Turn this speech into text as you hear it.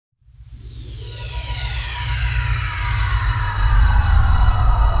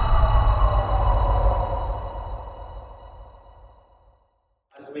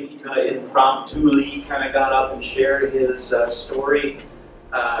impromptu kind of got up and shared his story,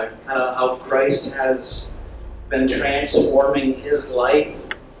 kind of how Christ has been transforming his life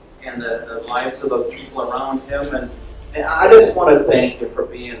and the lives of the people around him. And I just want to thank you for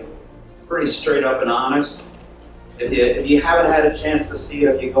being pretty straight up and honest. If you haven't had a chance to see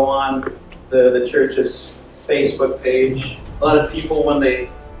it, if you go on the church's Facebook page, a lot of people, when they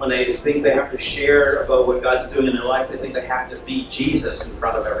think they have to share about what God's doing in their life, they think they have to be Jesus in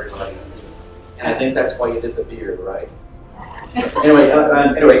front of everybody. And I think that's why you did the beard, right? Anyway,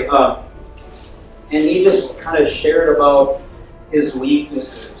 and he just kind of shared about his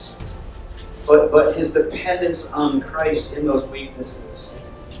weaknesses, but his dependence on Christ in those weaknesses.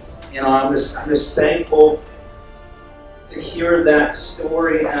 You know, I'm just thankful to hear that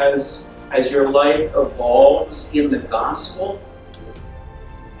story as your life evolves in the gospel.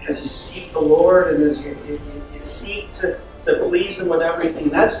 As you seek the Lord and as you seek to please Him with everything.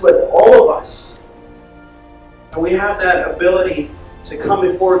 That's what all of us. And we have that ability to come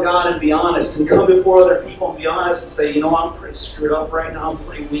before God and be honest, and come before other people and be honest and say, you know, I'm pretty screwed up right now, I'm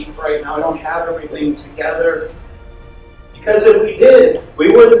pretty weak right now, I don't have everything together. Because if we did, we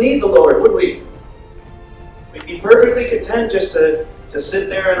wouldn't need the Lord, would we? We'd be perfectly content just to sit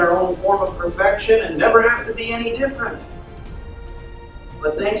there in our own form of perfection and never have to be any different.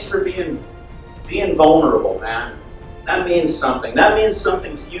 But thanks for being vulnerable, man. That means something. That means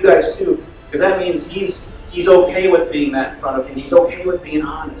something to you guys too, because that means he's okay with being that in front of you. And he's okay with being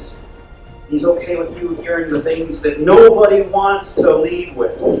honest. He's okay with you hearing the things that nobody wants to lead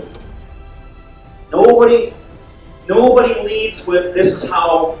with. Nobody leads with this is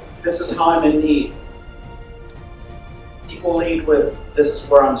how I'm in need. People lead with this is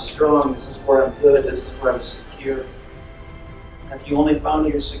where I'm strong, this is where I'm good, this is where I'm secure. If you only found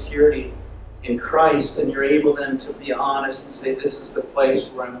your security in Christ, then you're able then to be honest and say, this is the place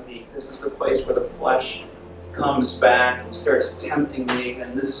where I'm weak. This is the place where the flesh comes back and starts tempting me.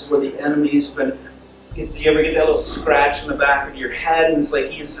 And this is where the enemy's been. Do you ever get that little scratch in the back of your head? And it's like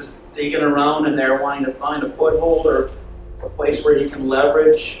he's just digging around in there wanting to find a foothold or a place where he can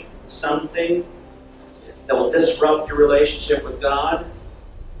leverage something that will disrupt your relationship with God.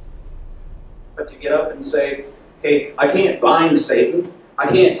 But to get up and say, hey, I can't bind Satan. I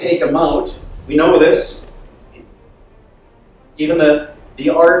can't take him out. We know this. Even the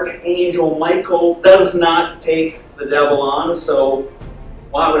archangel Michael does not take the devil on, so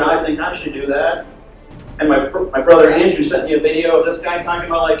why would I think I should do that? And my brother Andrew sent me a video of this guy talking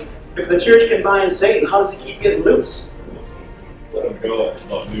about, like, if the church can bind Satan, how does he keep getting loose? Let him go and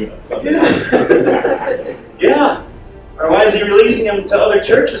not doing it Sunday. Yeah. Yeah. Or why is he releasing him to other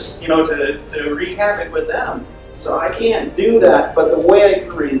churches, you know, to wreak havoc with them? So I can't do that, but the way I can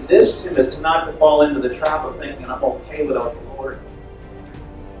resist him is to not to fall into the trap of thinking I'm okay without the Lord.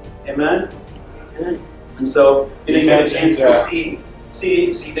 Amen? Amen. And so, if you didn't get a chance to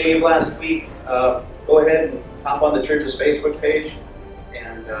see Dave last week, go ahead and hop on the church's Facebook page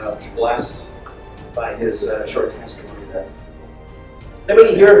and be blessed by his short testimony there.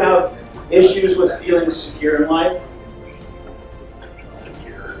 Anybody here have issues with feeling secure in life?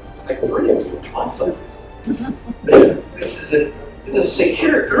 Secure. Like 3 of you. Awesome. This is a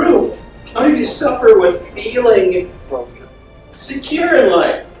secure group. How many of you suffer with feeling secure in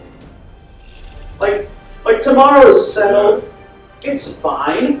life? Like tomorrow is settled. It's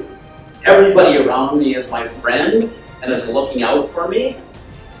fine. Everybody around me is my friend and is looking out for me.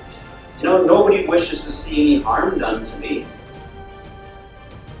 You know, nobody wishes to see any harm done to me.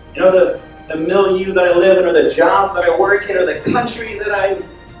 You know, the milieu that I live in, or the job that I work in, or the country that I'm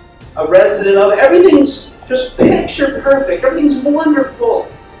a resident of, everything's just picture perfect. Everything's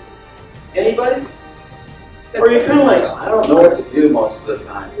wonderful. Anybody? Or you're kind of like, I don't know what to do most of the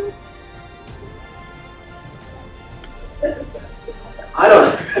time. I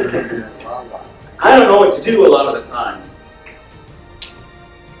don't know what to do a lot of the time.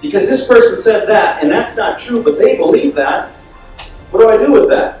 Because this person said that, and that's not true, but they believe that. What do I do with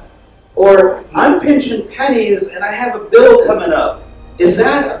that? Or I'm pinching pennies and I have a bill coming up. Is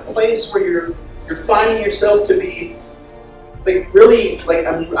that a place where you're finding yourself to be like really, like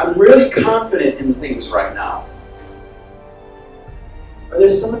I'm really confident in things right now? Are there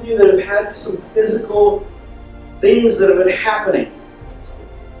some of you that have had some physical things that have been happening?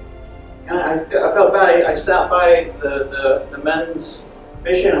 And I felt bad. I stopped by the men's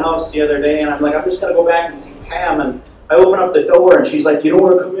mission house the other day, and I'm like, I'm just going to go back and see Pam. And I open up the door, and she's like, you don't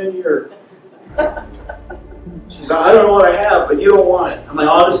want to come in here? She's like, I don't know what I have, but you don't want it. I'm like,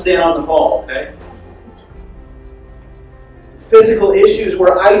 I'll just stand out in the hall, okay? Physical issues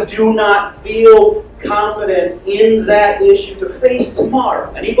where I do not feel confident in that issue to face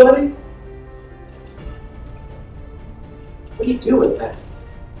tomorrow. Anybody? What do you do with that?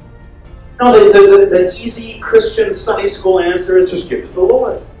 No, the easy Christian Sunday school answer is just give it to the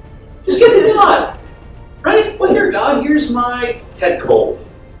Lord. Just give it to God. Right? Well, here, God, here's my head cold.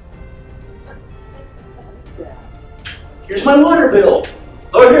 Here's my water bill.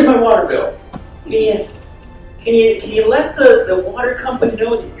 Lord, here's my water bill. Can you let the water company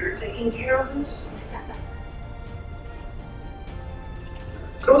know that you're taking care of this?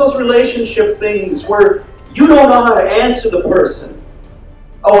 Some of those relationship things where you don't know how to answer the person.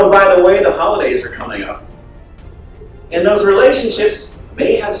 Oh, and by the way, the holidays are coming up. And those relationships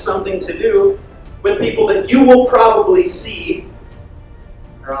may have something to do with people that you will probably see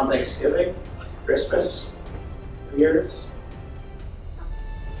around Thanksgiving, Christmas, New Year's.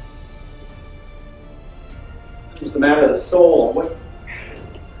 It's the matter of the soul.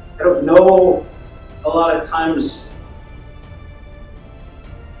 I don't know a lot of times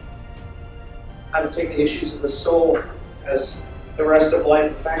how to take the issues of the soul as the rest of life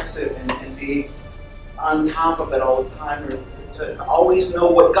affects it and be on top of it all the time, or to always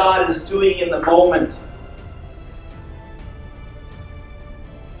know what God is doing in the moment.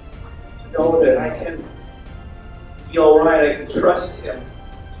 To know that I can be all right, I can trust Him.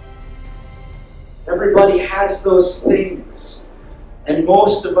 Everybody has those things, and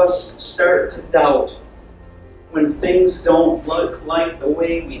most of us start to doubt when things don't look like the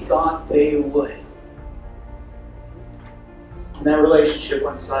way we thought they would. And that relationship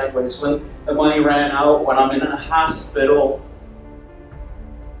went sideways. When the money ran out, when I'm in a hospital,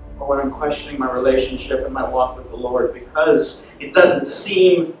 or when I'm questioning my relationship and my walk with the Lord because it doesn't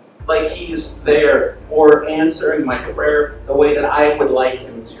seem like He's there or answering my prayer the way that I would like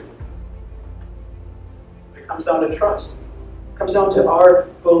Him to. It comes down to trust. It comes down to our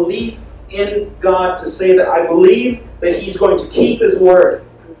belief in God, to say that I believe that He's going to keep His word.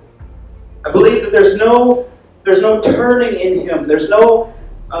 I believe that there's no turning in Him. There's nothing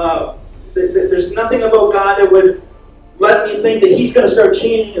about God that would let me think that He's going to start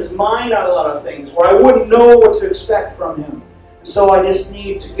changing His mind on a lot of things, where I wouldn't know what to expect from Him. So I just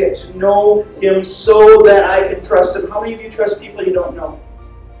need to get to know Him so that I can trust Him. How many of you trust people you don't know?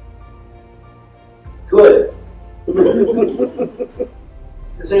 Good.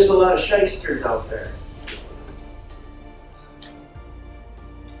 Because there's a lot of shysters out there.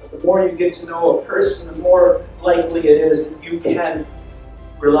 But the more you get to know a person, the more likely it is that you can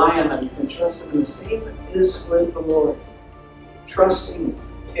rely on them, you can trust them. And the same is with the Lord. Trusting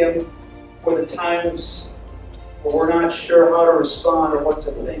Him for the times where we're not sure how to respond or what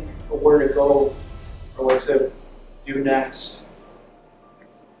to think or where to go or what to do next.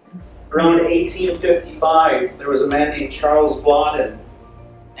 Around 1855, there was a man named Charles Blodden,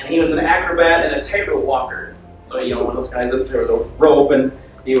 and he was an acrobat and a tightrope walker. So, one of those guys, there was a rope and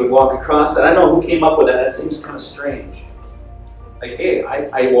he would walk across it. I don't know who came up with that. That seems kind of strange. Like, hey,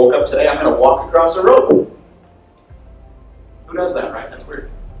 I woke up today, I'm going to walk across a rope. Who does that, right? That's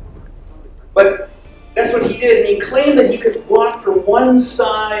weird. But that's what he did, and he claimed that he could walk from one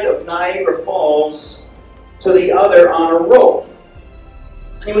side of Niagara Falls to the other on a rope.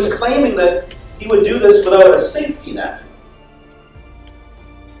 And he was claiming that he would do this without a safety net.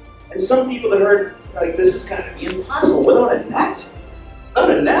 And some people had heard, like, this is going to be impossible. Without a net?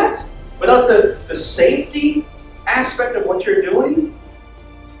 Without a net? Without the safety aspect of what you're doing?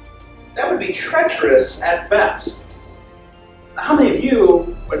 That would be treacherous at best. Now, how many of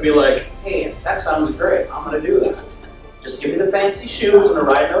you would be like, hey, that sounds great, I'm going to do that. Just give me the fancy shoes and a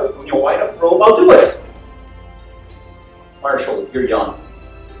white enough robe, I'll do it. Marshall, you're young.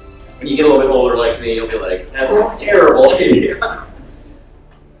 When you get a little bit older like me, you'll be like, that's a terrible idea.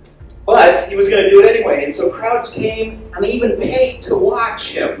 But he was going to do it anyway, and so crowds came, and they even paid to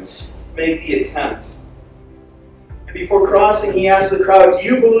watch him make the attempt. And before crossing, he asked the crowd, do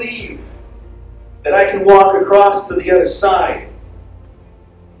you believe that I can walk across to the other side?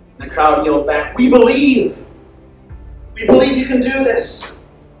 And the crowd yelled back, we believe! We believe you can do this!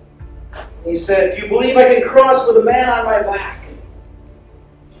 And he said, do you believe I can cross with a man on my back?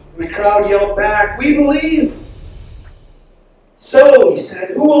 And the crowd yelled back, we believe! So, he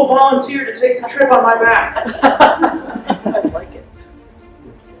said, who will volunteer to take the trip on my back? I like it.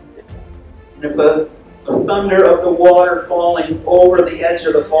 And if the thunder of the water falling over the edge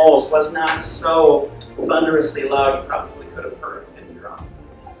of the falls was not so thunderously loud, you probably could have heard it and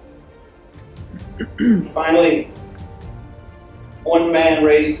drowned. Finally, one man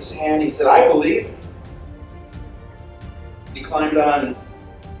raised his hand. He said, I believe. He climbed on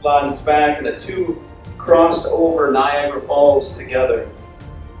Blodden's back, and the two crossed over Niagara Falls together.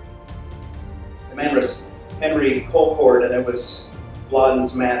 The man was Henry Colcord, and it was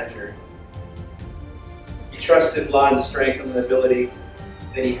Blodden's manager. He trusted God and strengthened the ability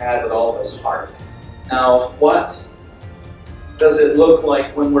that he had with all of his heart. Now, what does it look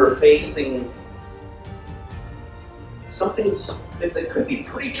like when we're facing something that could be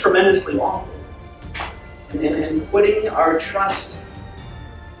pretty tremendously awful? And putting our trust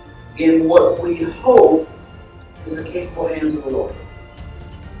in what we hope is the capable hands of the Lord.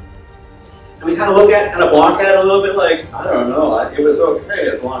 And we kind of look at, kind of block at it a little bit like, I don't know, it was okay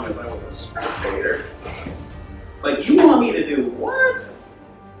as long as I was a spectator. But you want me to do what?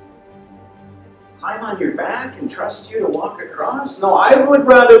 Climb on your back and trust you to walk across? No, I would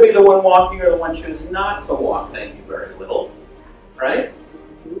rather be the one walking or the one choosing not to walk. Thank you very little. Right?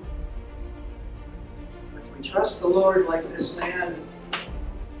 But we trust the Lord like this man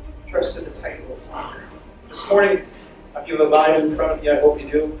trusted the tightrope walker. This morning, if you have a Bible in front of you, I hope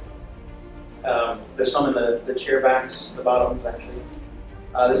you do. There's some in the chair backs, the bottoms actually.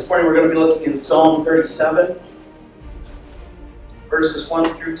 This morning we're going to be looking in Psalm 37, verses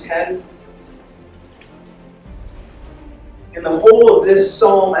 1 through 10. In the whole of this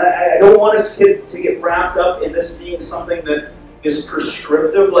psalm, and I don't want us to get wrapped up in this being something that is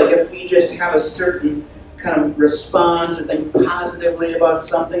prescriptive, like if we just have a certain kind of response or think positively about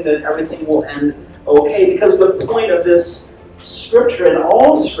something, that everything will end okay. Because the point of this scripture and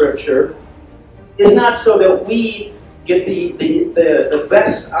all scripture is not so that we get the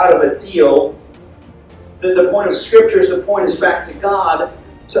best out of a deal. The point of scripture is the point is back to God,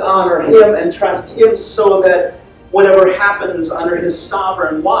 to honor him and trust him so that whatever happens under his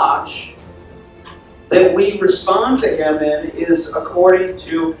sovereign watch, that we respond to him in is according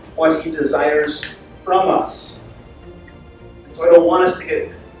to what he desires from us. So I don't want us to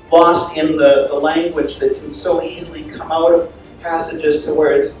get lost in the language that can so easily come out of passages to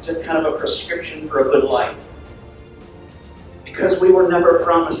where it's just kind of a prescription for a good life. Because we were never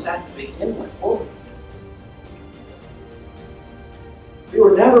promised that to begin with, were we? We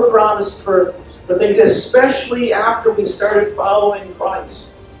were never promised for things, especially after we started following Christ,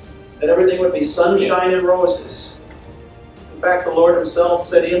 that everything would be sunshine and roses. In fact, the Lord himself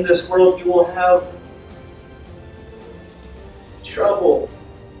said, in this world you will have trouble.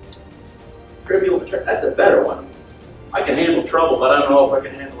 Tribulation. That's a better one. I can handle trouble, but I don't know if I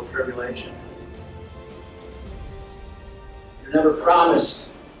can handle tribulation. You're never promised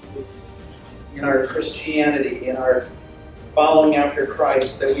in our Christianity, in our following after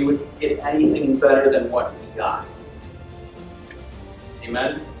Christ, that we would get anything better than what we got.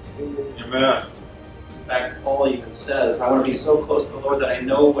 Amen? Amen. In fact, Paul even says, I want to be so close to the Lord that I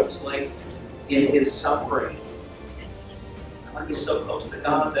know what it's like in his suffering. I want to be so close to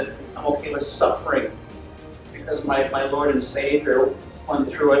God that I'm okay with suffering because my Lord and Savior went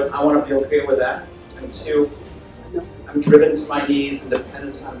through it. I want to be okay with that. And two, I'm driven to my knees in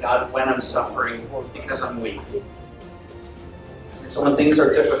dependence on God when I'm suffering because I'm weak. And so when things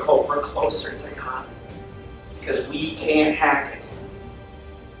are difficult, we're closer to God because we can't hack it.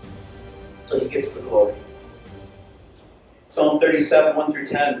 So he gets the glory. Psalm 37, 1 through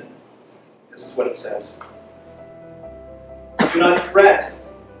 10. This is what it says. Do not fret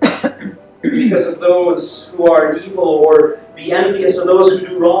because of those who are evil, or be envious of those who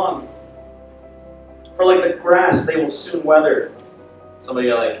do wrong. For like the grass, they will soon wither.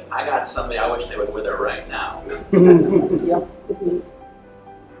 Somebody like, I got somebody I wish they would wither right now.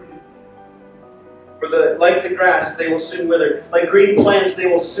 For like the grass, they will soon wither. Like green plants, they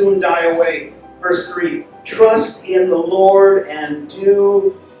will soon die away. Verse 3, trust in the Lord and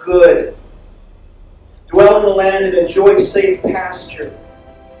do good. Dwell in the land and enjoy safe pasture.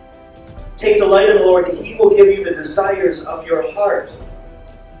 Take delight in the Lord, and he will give you the desires of your heart.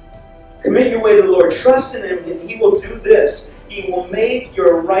 Commit your way to the Lord. Trust in him, and he will do this. He will make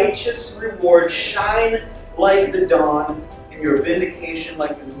your righteous reward shine like the dawn, and your vindication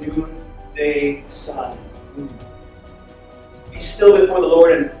like the noonday sun. Be still before the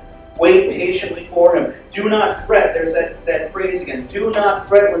Lord and wait patiently for him. Do not fret. There's that phrase again. Do not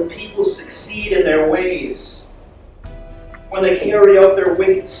fret when people succeed in their ways, when they carry out their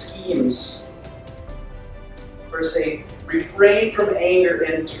wicked schemes. Verse 8, refrain from anger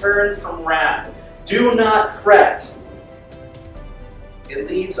and turn from wrath. Do not fret. It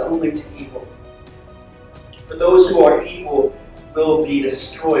leads only to evil. For those who are evil will be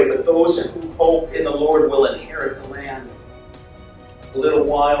destroyed, but those who hope in the Lord will inherit the land. A little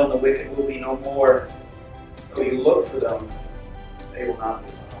while and the wicked will be no more. Though you look for them, they will not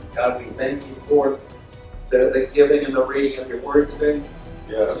be found. God, we thank you for the giving and the reading of your word today.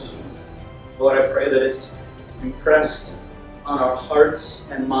 Yes. Lord, I pray that it's impressed on our hearts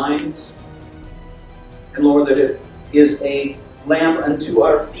and minds. And Lord, that it is a lamp unto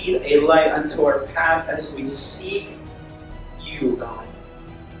our feet, a light unto our path as we seek you, God.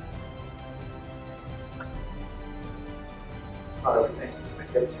 Father, we thank you for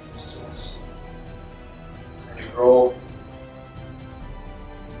giving this to us. And we grow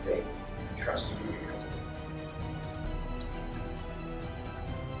in faith and trust in you because of it.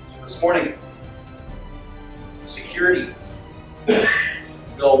 So this morning, security.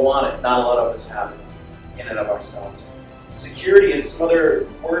 We all want it. Not a lot of us have it in and of ourselves. Security and some other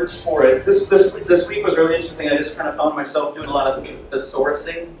words for it. This week was really interesting. I just kind of found myself doing a lot of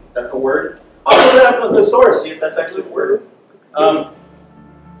thesaurusing. That's a word. I'll look that up in the thesaurus, see if that's actually a word.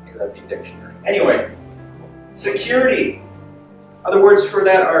 Maybe that'd be dictionary. Anyway, security. Other words for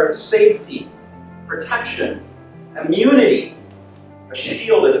that are safety, protection, immunity, a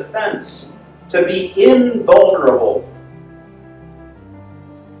shield, a defense, to be invulnerable,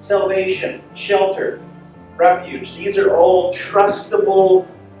 salvation, shelter, refuge. These are all trustable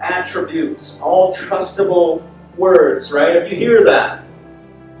attributes, all trustable words, right? If you hear that,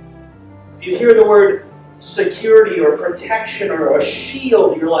 if you hear the word security or protection or a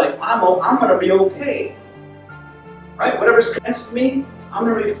shield, you're like, I'm going to be okay. Right? Whatever's against me, I'm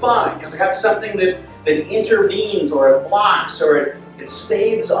going to be fine because I got something that intervenes or it blocks or it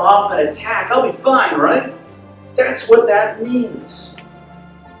staves off an attack. I'll be fine, right? That's what that means.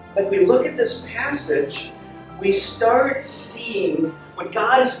 If we look at this passage, we start seeing what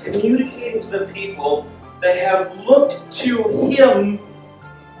God is communicating to the people that have looked to Him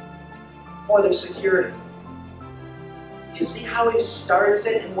for their security. You see how he starts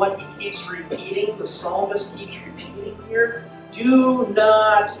it and what he keeps repeating? The psalmist keeps repeating here. Do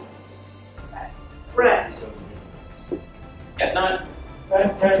not fret. Yeah, not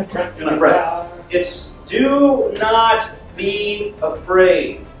fret. Do not fret. It's do not be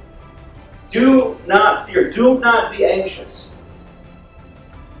afraid. Do not fear. Do not be anxious.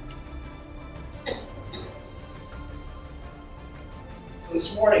 So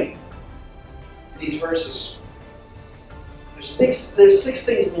this morning, these verses, there's six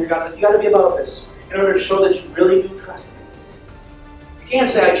things in here God said, you got to be about this in order to show that you really do trust me. You can't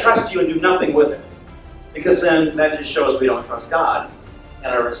say, I trust you and do nothing with it. Because then that just shows we don't trust God.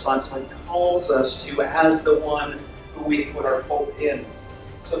 And our responsibility calls us to as the one who we put our hope in.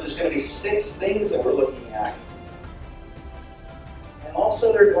 So there's going to be 6 things that we're looking at. And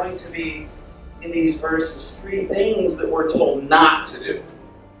also there are going to be, in these verses, 3 things that we're told not to do.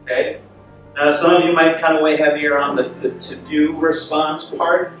 Okay? Now, some of you might kind of weigh heavier on the to-do response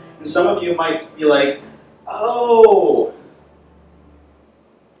part, and some of you might be like, oh,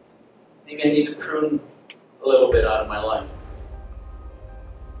 maybe I need to prune a little bit out of my life.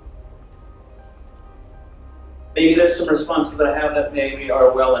 Maybe there's some responses that I have that maybe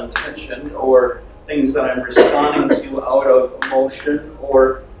are well-intentioned, or things that I'm responding to out of emotion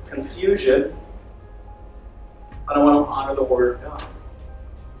or confusion, but I want to honor the Word of God.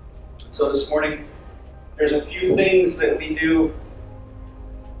 So this morning, there's a few things that we do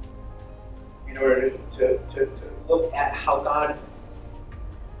in order to look at how God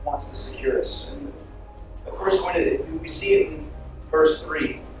wants to secure us. And the first one, we see it in verse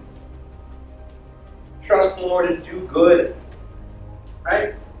 3. Trust in the Lord and do good.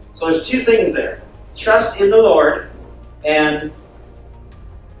 Right? So there's 2 things there. Trust in the Lord and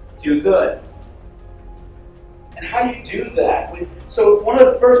do good. And how do you do that? So one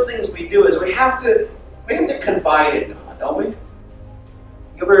of the first things we do is we have to confide in God, don't we?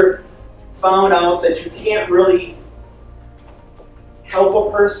 You ever found out that you can't really help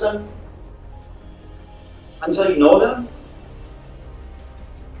a person until you know them?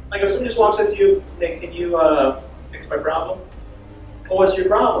 Like if somebody just walks up to you, hey, can you fix my problem? Well, what's your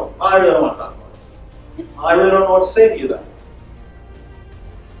problem? Oh, I really don't want to talk about it. I really don't know what to say to you then.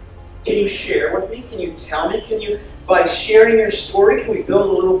 Can you share with me? Can you tell me? By sharing your story, can we build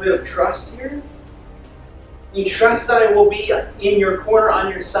a little bit of trust here? Can you trust that I will be in your corner,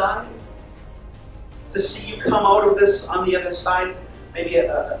 on your side? To see you come out of this on the other side, maybe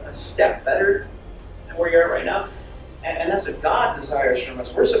a step better than where you're at right now? And that's what God desires from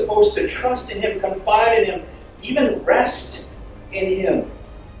us. We're supposed to trust in Him, confide in Him, even rest in Him.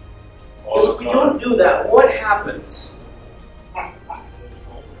 Because if we don't do that, what happens?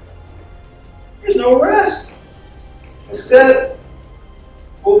 There's no rest. Instead,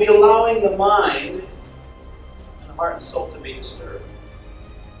 we'll be allowing the mind and the heart and soul to be disturbed.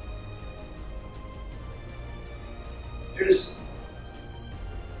 There's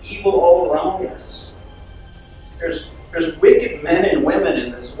evil all around us. There's wicked men and women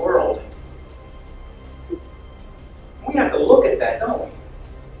in this world. We have to look at that, don't we?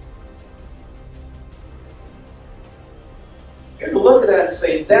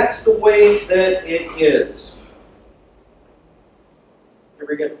 that's the way that it is. You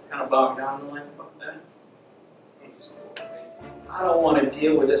ever get kind of bogged down in life about that? I don't want to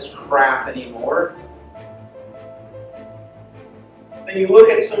deal with this crap anymore. And you look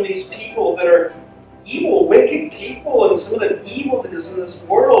at some of these people that are evil, wicked people, and some of the evil that is in this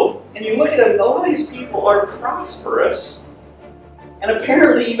world, and you look at them, a lot of these people are prosperous and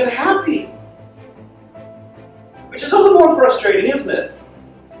apparently even happy. Which is a little more frustrating, isn't it?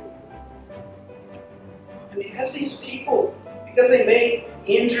 And because these people, because they may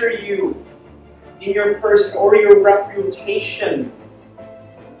injure you in your person or your reputation,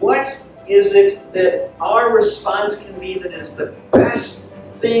 what is it that our response can be that is the best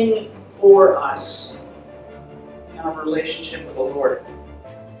thing for us in our relationship with the Lord?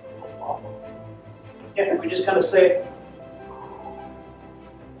 Yeah, we just kind of say,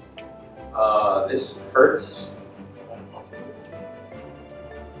 this hurts.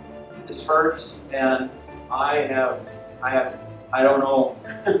 This hurts, and I don't know.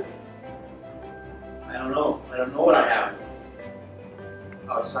 I don't know what I have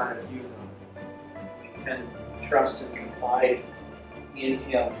outside of you. We can trust and confide in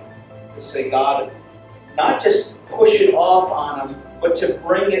Him to say, God, not just push it off on Him, but to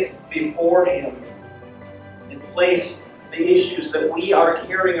bring it before Him and place the issues that we are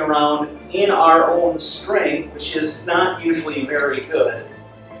carrying around in our own strength, which is not usually very good.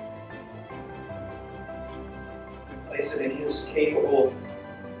 We place it in His capable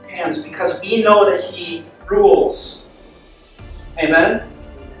hands because we know that He rules. Amen?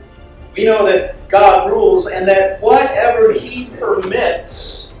 We know that God rules and that whatever He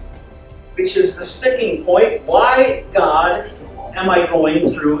permits, which is the sticking point, why, God, am I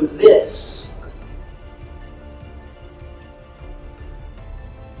going through this?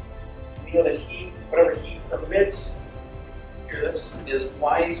 We know that whatever He permits, hear this, is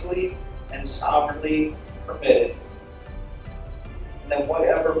wisely and sovereignly permitted. And then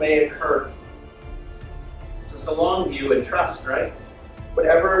whatever may occur, this is the long view and trust, right?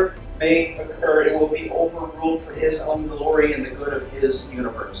 Whatever may occur, it will be overruled for His own glory and the good of His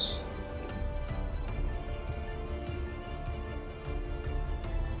universe.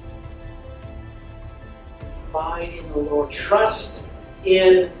 Confide in the Lord. Trust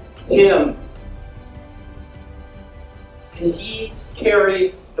in Him. Can He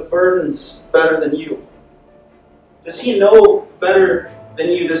carry the burdens better than you? Does He know better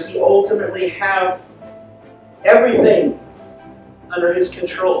than you? Does He ultimately have everything under His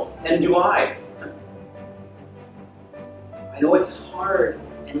control? And do I? I know it's hard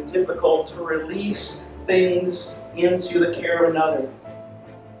and difficult to release things into the care of another.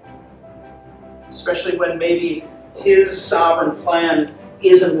 Especially when maybe His sovereign plan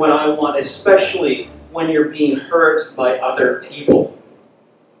isn't what I want. Especially when you're being hurt by other people.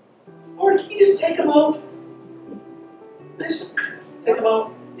 Lord, can you just take them out? Just take them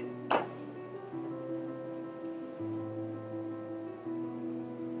out.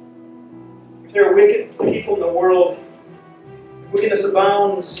 If there are wicked people in the world, if wickedness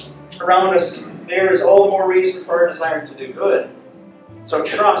abounds around us, there is all the more reason for our desire to do good. So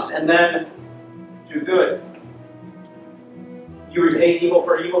trust and then do good. You repay evil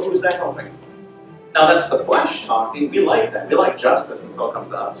for evil, who's that helping? Now that's the flesh talking. We like that. We like justice until it comes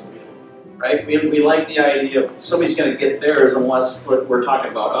to us. Right? We like the idea of somebody's going to get theirs unless we're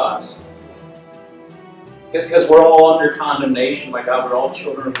talking about us. Because we're all under condemnation by God. We're all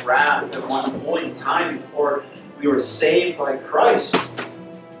children of wrath at one point in time before we were saved by Christ.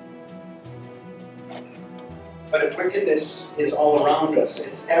 But if wickedness is all around us,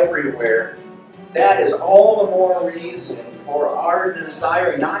 it's everywhere, that is all the more reason for our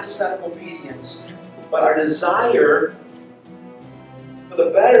desire, not just out of obedience, but our desire for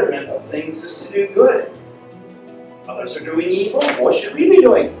the betterment of things is to do good. Others are doing evil. What should we be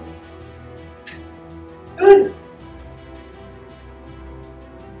doing? Good.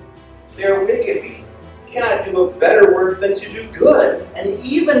 If they are wicked, we cannot do a better work than to do good. And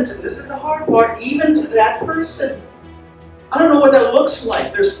even to, this is the hard part, even to that person. I don't know what that looks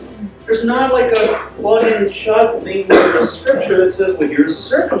like. There's not like a plug and chug thing in the scripture that says, well, here's the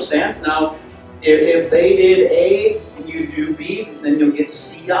circumstance. Now, if they did A and you do B, then you'll get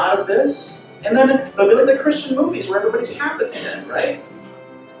C out of this. And then it'll be like the Christian movies where everybody's happy then, right?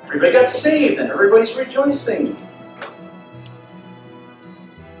 Everybody got saved and everybody's rejoicing.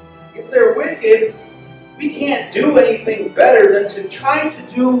 If they're wicked, we can't do anything better than to try to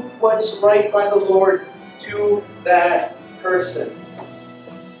do what's right by the Lord to that person.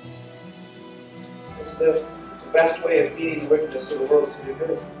 It's the best way of meeting the wickedness of the world is to do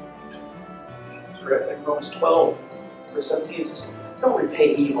good. In Romans 12, verse 17, Don't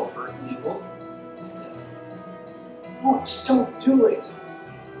repay evil for evil. No, just don't do it.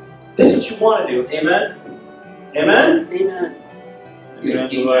 This is what you want to do. Amen? Amen? Amen. You're going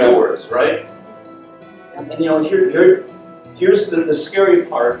to keep yours, right? And you know, here's the scary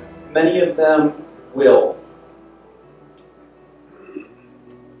part. Many of them will.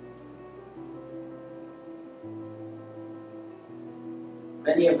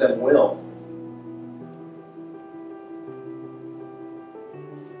 Many of them will.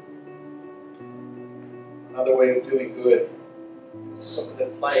 Another way of doing good. This is something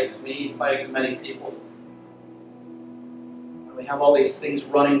that plagues me, plagues many people. And we have all these things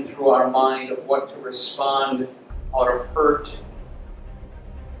running through our mind of what to respond out of hurt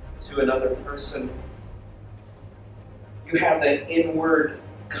to another person. You have that inward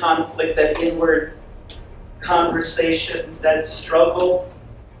conflict, that inward conversation, that struggle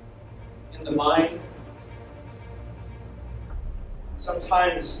in the mind.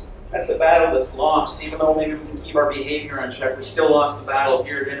 Sometimes that's a battle that's lost. Even though maybe we can keep our behavior on check, we still lost the battle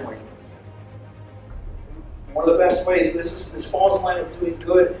here, didn't we? One of the best ways, this falls in line with doing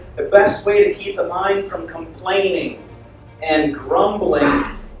good, the best way to keep the mind from complaining and grumbling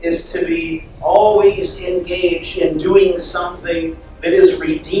is to be always engaged in doing something that is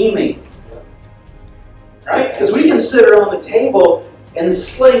redeeming. Right? Because we can sit around the table and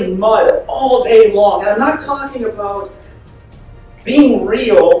sling mud all day long. And I'm not talking about being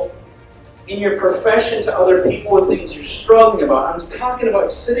real in your profession to other people with things you're struggling about. I'm talking about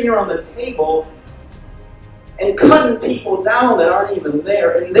sitting around the table and cutting people down that aren't even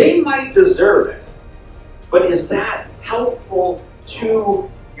there. And they might deserve it. But is that helpful to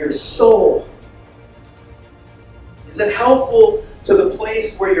your soul? Is it helpful to the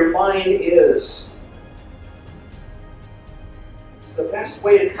place where your mind is? It's the best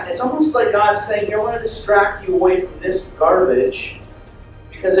way to it's almost like God saying, here, I want to distract you away from this garbage.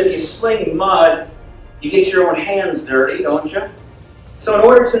 Because if you sling mud, you get your own hands dirty, don't you? So in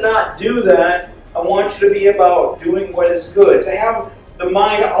order to not do that, I want you to be about doing what is good. To have the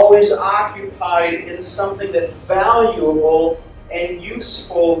mind always occupied in something that's valuable and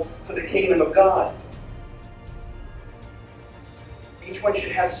useful to the kingdom of God. Each one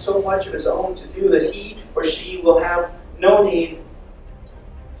should have so much of his own to do that he or she will have no need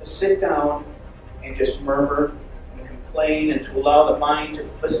to sit down and just murmur and complain and to allow the mind to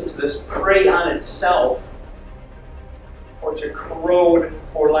listen to this prey on itself or to corrode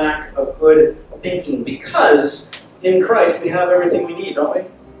for lack of good thinking. Because in Christ we have everything we need, don't we?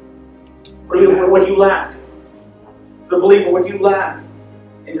 What do you lack? The believer, what do you lack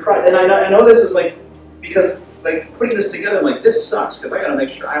in Christ? And I know this is like, because like putting this together, I'm like, this sucks because I got to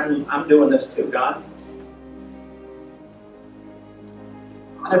make sure I'm doing this too, God.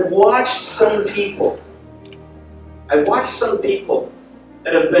 I've watched some people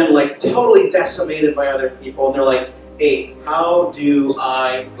that have been like totally decimated by other people, and they're like, hey, how do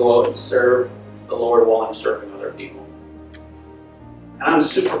I go out and serve the Lord while I'm serving other people? And I'm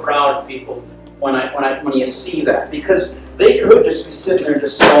super proud of people when you see that, because they could just be sitting there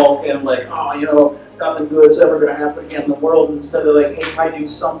just sulking like, oh, you know, nothing good is ever going to happen again in the world, instead of like, hey, can I do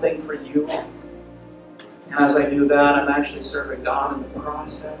something for you? And as I do that, I'm actually serving God in the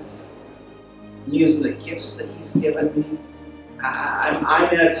process, using the gifts that He's given me. I'm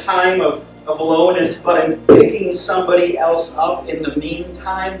in a time of aloneness, but I'm picking somebody else up in the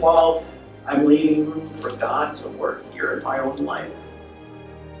meantime while I'm leaving room for God to work here in my own life.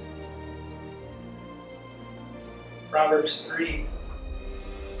 Proverbs 3,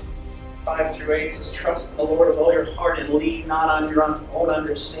 5-8 says, trust in the Lord with all your heart and lean not on your own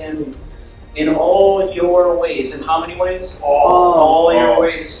understanding. In all your ways. In how many ways? All your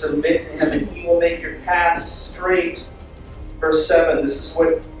ways submit to Him, and He will make your paths straight. Verse 7, this is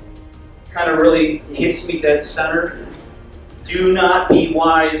what kind of really hits me dead center. Do not be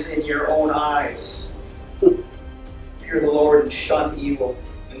wise in your own eyes. Fear the Lord and shun evil,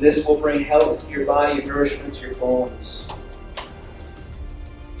 and this will bring health to your body and nourishment to your bones.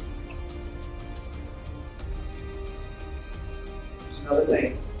 There's another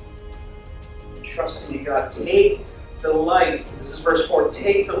thing. Trusting in God. Take delight. This is verse 4.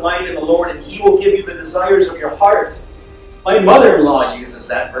 Take delight in the Lord, and He will give you the desires of your heart. My mother-in-law uses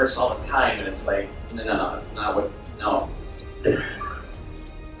that verse all the time, and it's like, no, it's not what, no.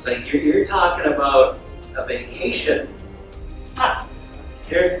 It's like, you're talking about a vacation.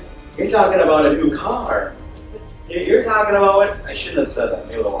 You're talking about a new car. You're talking about what? I shouldn't have said that.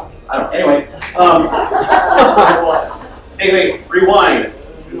 Maybe they'll watch this. I don't know. Anyway, rewind.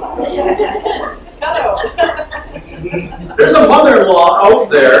 There's a mother-in-law out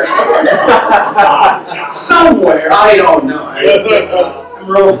there. Somewhere. I don't know. I'm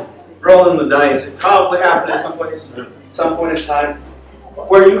rolling the dice. It probably happened at some point in time.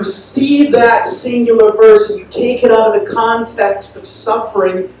 Where you see that singular verse and you take it out of the context of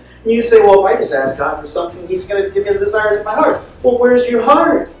suffering, and you say, well, if I just ask God for something, He's going to give me the desires of my heart. Well, where's your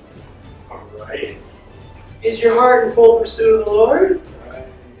heart? All right. Is your heart in full pursuit of the Lord? Right.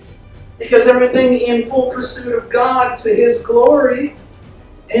 Because everything in full pursuit of God to His glory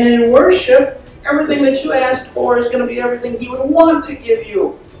and in worship, everything that you ask for is going to be everything He would want to give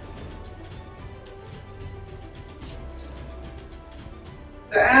you.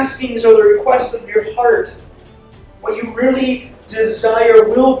 The askings are the requests of your heart. What you really desire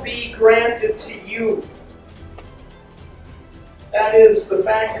will be granted to you. That is, the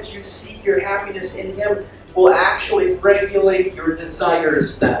fact that you seek your happiness in Him will actually regulate your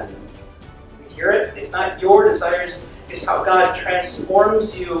desires then. You hear it? It's not your desires, it's how God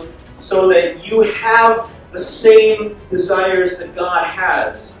transforms you so that you have the same desires that God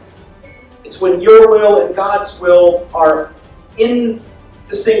has. It's when your will and God's will are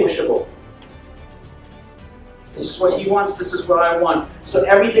indistinguishable. This is what He wants, this is what I want. So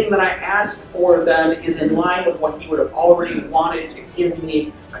everything that I ask for then is in line with what He would have already wanted to give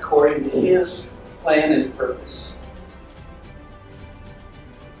me according to His plan and purpose.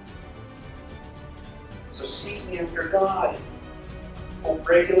 So seeking after God will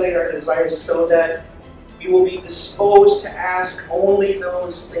regulate our desires so that we will be disposed to ask only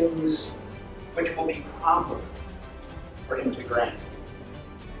those things which will be proper for Him to grant.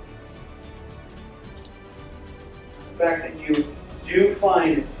 The fact that you do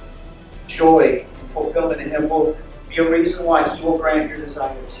find joy and fulfillment in Him will be a reason why He will grant your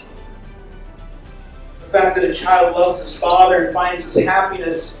desires. The fact that a child loves his father and finds his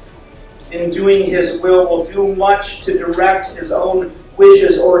happiness in doing His will do much to direct his own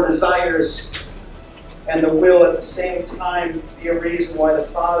wishes or desires, and the will at the same time be a reason why the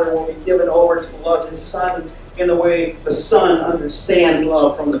father will be given over to love his son in the way the son understands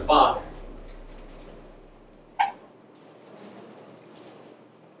love from the father.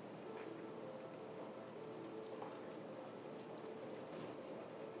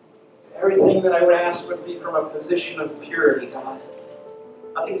 Everything that I would ask would be from a position of purity, God.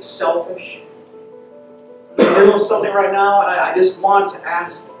 Nothing selfish. I'm in the middle of something right now, and I just want to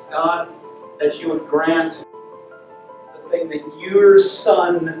ask, God, that You would grant the thing that Your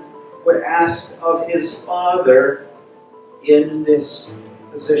Son would ask of His Father in this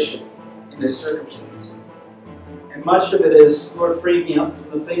position, in this circumstance. And much of it is, Lord, free me up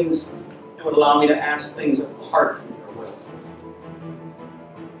from the things that would allow me to ask things apart from Your will.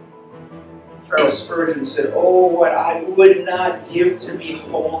 Charles Spurgeon said, "Oh, what I would not give to be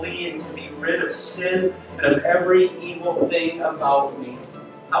holy and to be rid of sin and of every evil thing about me."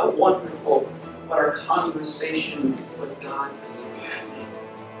 How wonderful what our conversation with God can be.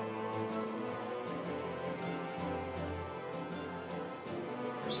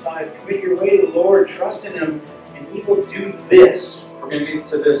 Verse 5, commit your way to the Lord, trust in Him, and He will do this. We're going to get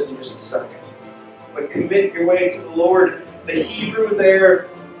to this in just a second. But commit your way to the Lord. The Hebrew there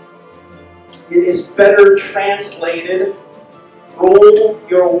is better translated, roll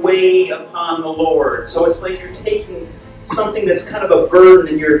your way upon the Lord. So it's like you're taking something that's kind of a burden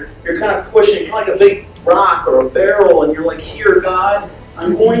and you're kind of pushing, kind of like a big rock or a barrel, and you're like, here, God,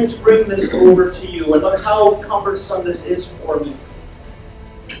 I'm going to bring this over to You, and look how cumbersome this is for me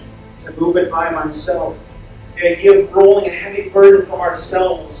to move it by myself. The idea of rolling a heavy burden from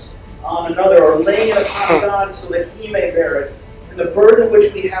ourselves on another, or laying it upon God so that He may bear it. And the burden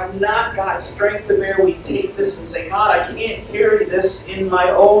which we have not got strength to bear, we take this and say, God, I can't carry this in my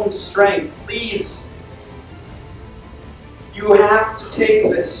own strength. Please, You have to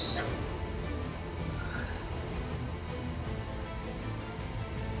take this.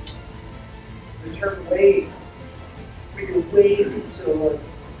 The term wade, when you wade to the Lord,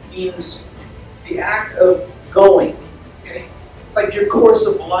 means the act of going. Okay? It's like your course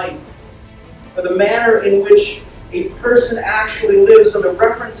of life, or the manner in which a person actually lives. So the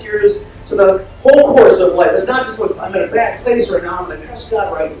reference here is to the whole course of life. It's not just like, I'm in a bad place right now, I'm going to trust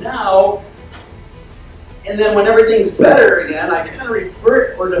God right now, and then when everything's better again, I kind of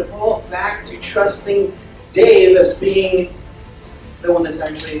revert or default back to trusting Dave as being the one that's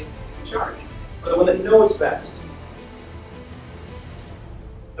actually in charge, or the one that knows best.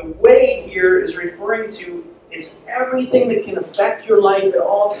 The way here is referring to, it's everything that can affect your life at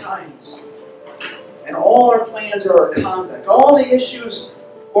all times. And all our plans are our conduct. All the issues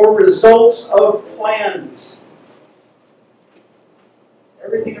or results of plans.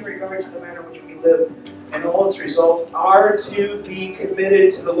 everything in regard to the manner in which we live and all its results are to be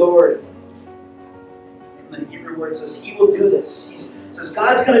committed to the Lord. And the Hebrew word says, He will do this. He says,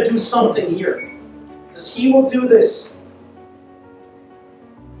 God's going to do something here. He says, He will do this.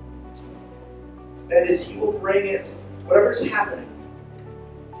 That is, He will bring it, whatever's happening,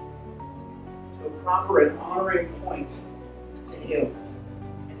 to a proper and honoring point to Him.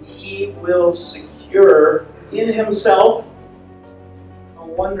 And He will secure in Himself a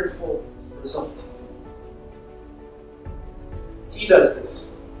wonderful result. He does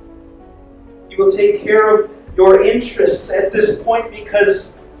this. He will take care of your interests at this point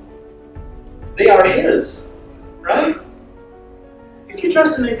because they are His, right? If you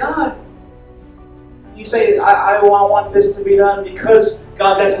trust in God, you say, I want this to be done because,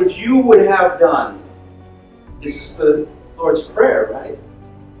 God, that's what you would have done. This is the Lord's Prayer, right?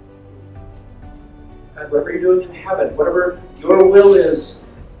 God, whatever you're doing in heaven, whatever your will is,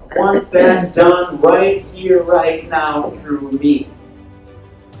 I want that done right here, right now, through me.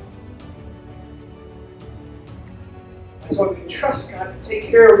 That's why we can trust God to take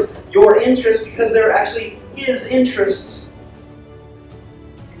care of your interests because they're actually His interests.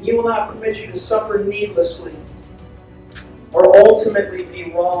 And He will not permit you to suffer needlessly or ultimately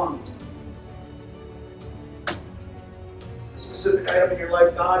be wronged. A specific item in your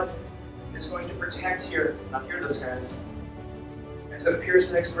life, God is going to protect here. Now hear this, guys. As it appears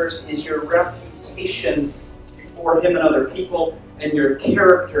in the next verse, is your reputation before Him and other people, and your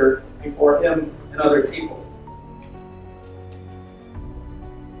character before Him and other people.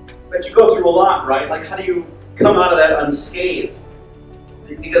 But you go through a lot, right? Like, how do you come out of that unscathed?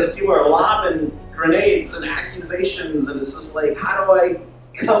 Because people are lobbing grenades and accusations, and it's just like, how do I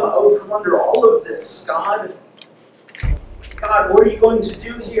come out from under all of this, God? God, what are you going to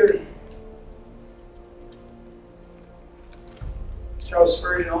do here? Charles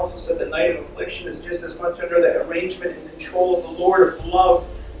Spurgeon also said the night of affliction is just as much under the arrangement and control of the Lord of love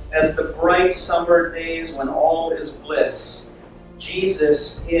as the bright summer days when all is bliss.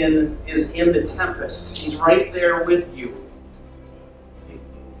 Jesus is in the tempest. He's right there with you.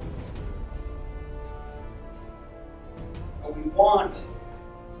 But we want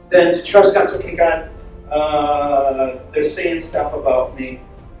then to trust God. Okay, God, they're saying stuff about me.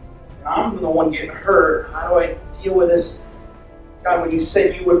 I'm the one getting hurt. How do I deal with this? God, when you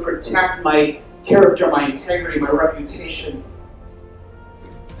said you would protect my character, my integrity, my reputation.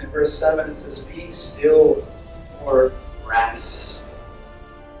 In verse 7 it says, be still or rest.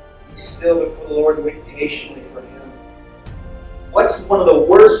 Be still before the Lord and wait patiently for Him. What's one of the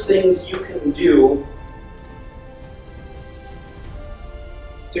worst things you can do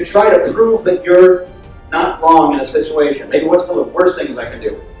to try to prove that you're not wrong in a situation? Maybe what's one of the worst things I can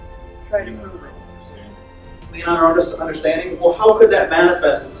do? Try to prove it. Lean on our understanding. Well, how could that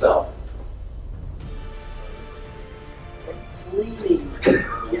manifest itself? Pleading.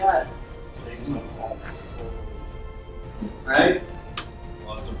 Yeah. Say something that's Right?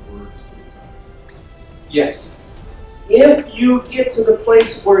 lots of words to the conversation. Yes. If you get to the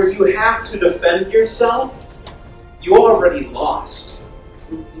place where you have to defend yourself, you already lost.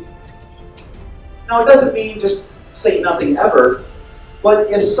 Now, it doesn't mean just say nothing ever,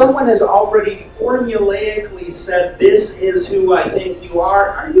 but if someone has already formulaically said, this is who I think you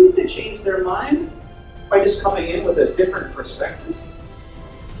are you to change their mind by just coming in with a different perspective?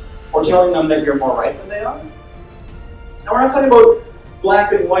 Or telling them that you're more right than they are? Now, we're not talking about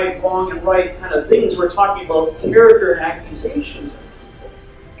black and white, wrong and right kind of things. We're talking about character and accusations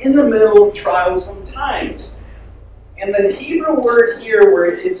in the middle of trials sometimes. And the Hebrew word here where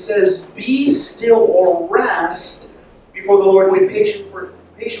it says, be still or rest before the Lord, wait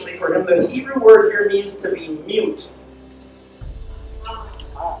patiently for Him. The Hebrew word here means to be mute,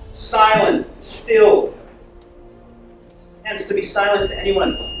 silent, still. Hence, to be silent to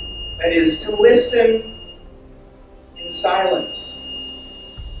anyone. That is, to listen in silence.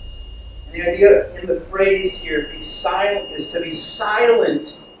 And the idea in the phrase here, be silent, is to be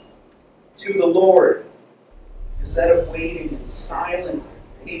silent to the Lord. Instead of waiting in silent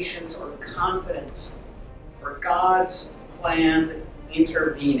patience or confidence for God's planned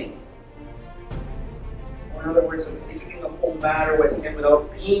intervening. Or in other words, of leaving the whole matter with Him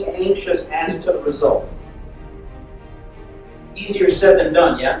without being anxious as to the result. Easier said than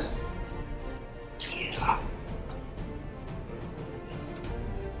done, yes? Yeah.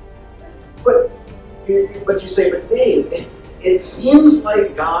 But you say, but Dave, it seems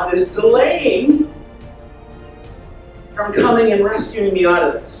like God is delaying from coming and rescuing me out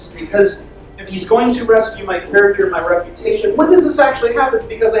of this. Because if He's going to rescue my character and my reputation, when does this actually happen?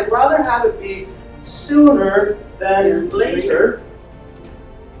 Because I'd rather have it be sooner than later.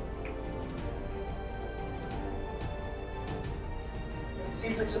 It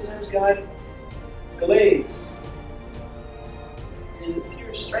seems like sometimes God delays. And it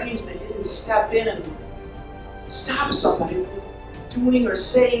appears strange that He didn't step in and stop somebody from doing or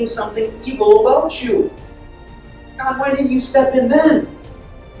saying something evil about you. God, why didn't you step in then?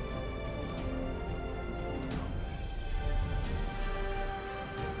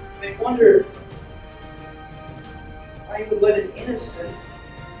 I wonder why He would let an innocent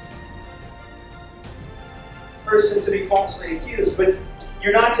person to be falsely accused. But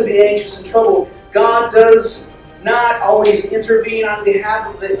you're not to be anxious and troubled. God does not always intervene on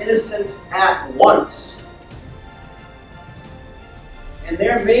behalf of the innocent at once. And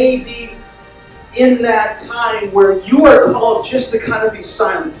there may be in that time where you are called just to kind of be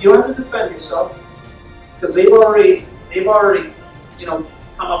silent. You don't have to defend yourself because they've already come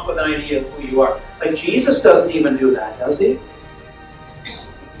up with an idea of who you are. Like Jesus doesn't even do that, does He?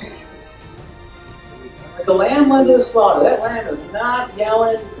 Like the lamb led to the slaughter. That lamb is not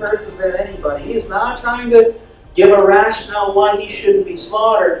yelling curses at anybody. He's not trying to give a rationale why he shouldn't be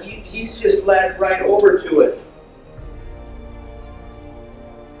slaughtered. He's just led right over to it.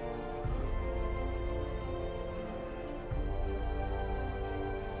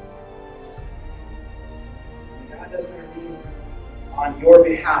 God doesn't intervene on your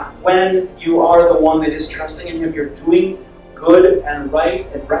behalf. When you are the one that is trusting in Him, you're doing good and right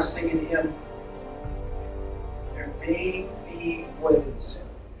and resting in Him. There may be ways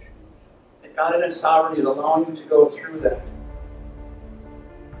that God in His sovereignty is allowing you to go through that.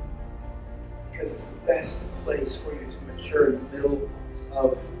 Because it's the best place for you to mature in the middle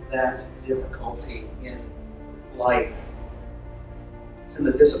of that difficulty in life. It's in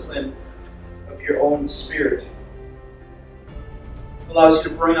the discipline of your own spirit. It allows you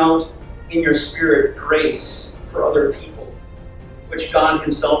to bring out in your spirit grace for other people, which God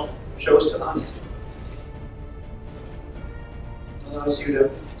Himself shows to us. It allows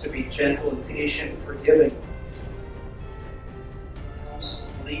you to be gentle and patient and forgiving. It helps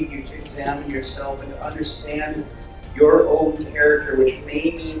lead you to examine yourself and to understand your own character, which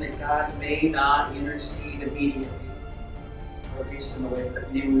may mean that God may not intercede immediately, or at least in the way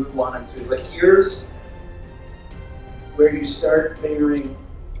that maybe we would want Him to. It's like, here's where you start bearing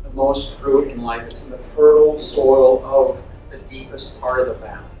the most fruit in life. It's in the fertile soil of the deepest part of the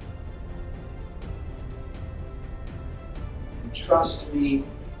valley. And trust me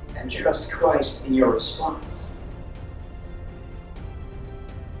and trust Christ in your response.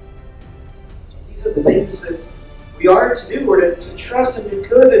 So these are the things that we are to do. We're to trust and do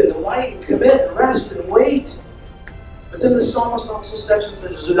good and delight and commit and rest and wait. But then the psalmist also steps and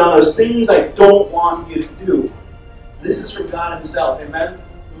says, now there's things I don't want you to do. This is from God Himself, amen?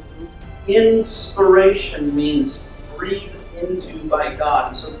 Inspiration means breathed into by God.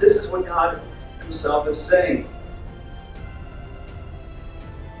 And so this is what God Himself is saying.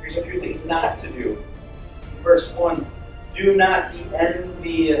 Here's a few things not to do. Verse 1, do not be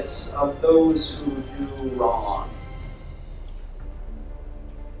envious of those who do wrong.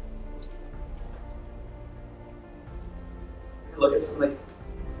 Look at something like,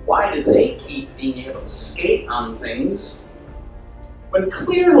 why do they keep being able to skate on things when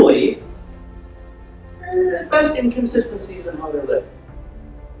clearly at best inconsistencies in how they're living?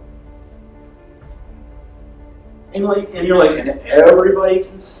 And you're like, and everybody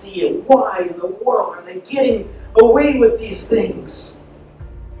can see it. Why in the world are they getting away with these things?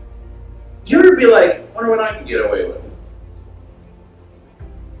 You would be like, wonder what I can get away with.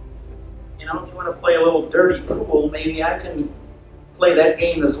 You know, if you want to play a little dirty pool, maybe I can play that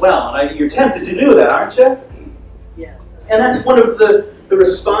game as well. And you're tempted to do that, aren't you? Yeah. And that's one of the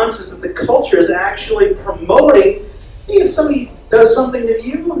responses that the culture is actually promoting. Hey, if somebody does something to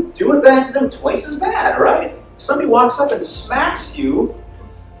you, do it back to them twice as bad, right? If somebody walks up and smacks you,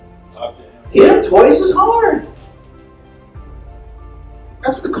 hit them twice as hard.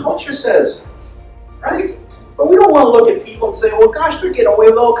 That's what the culture says, right? But we don't want to look at people and say, well, gosh, they're getting away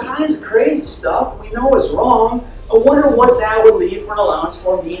with all kinds of crazy stuff we know is wrong. I wonder what that would leave for an allowance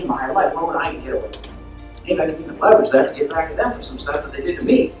for me in my life. What would I get away with? Maybe I can even leverage that to get back at them for some stuff that they did to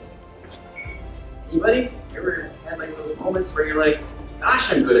me. Anybody ever had like those moments where you're like,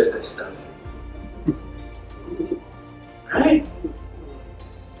 gosh, I'm good at this stuff? Right?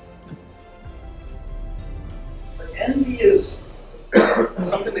 But envy is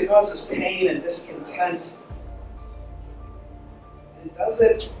something that causes pain and discontent. It does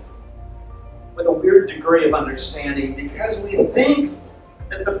it with a weird degree of understanding because we think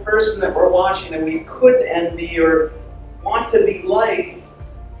that the person that we're watching that we could envy or want to be like,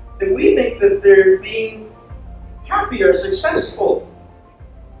 that we think that they're being happy or successful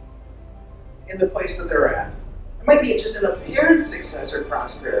in the place that they're at. It might be just an apparent success or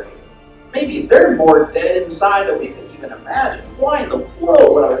prosperity. Maybe they're more dead inside than we can even imagine. Why in the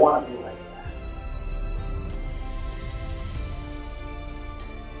world would I want to be like that?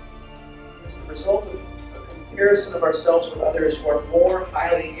 It's the result of a comparison of ourselves with others who are more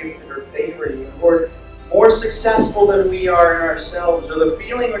highly gifted or favored, even who are more successful than we are in ourselves. Or the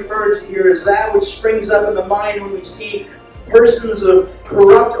feeling referred to here is that which springs up in the mind when we see persons of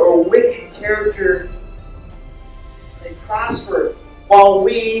corrupt or wicked character. They prosper, while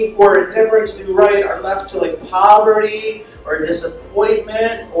we who are endeavoring to do right are left to like poverty or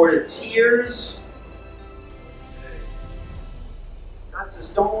disappointment or to tears. God says,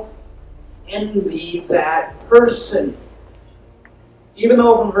 don't envy that person. Even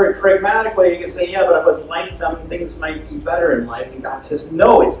though from a very pragmatic way you can say, yeah, but if I was like them, things might be better in life. And God says,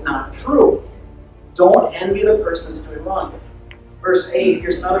 no, it's not true. Don't envy the person that's doing wrong. Verse 8,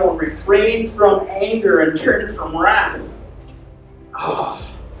 here's another one. Refrain from anger and turn from wrath.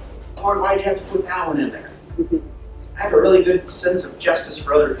 Oh, Lord, why do you have to put that one in there? I have a really good sense of justice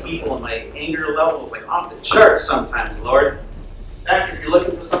for other people, and my anger level is like off the charts sometimes, Lord. In fact, if you're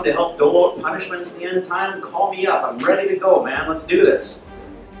looking for somebody to help dole out punishments in the end time, call me up. I'm ready to go, man. Let's do this.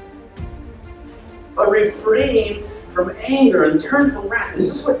 But refrain from anger and turn from wrath. This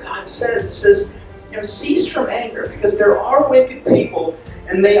is what God says. It says, cease from anger, because there are wicked people,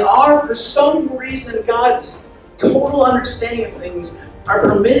 and they are, for some reason in God's total understanding of things, are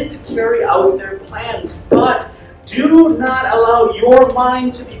permitted to carry out their plans. But do not allow your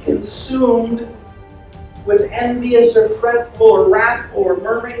mind to be consumed with envious or fretful or wrathful or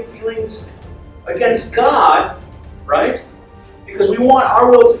murmuring feelings against God, right? Because we want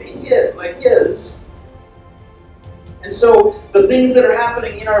our will to be like His. And so the things that are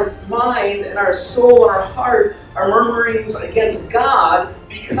happening in our mind and our soul and our heart are murmurings against God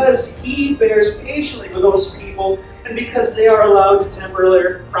because He bears patiently with those people and because they are allowed to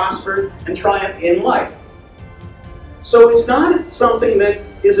temporarily prosper and triumph in life. So it's not something that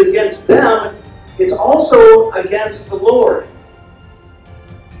is against them, it's also against the Lord.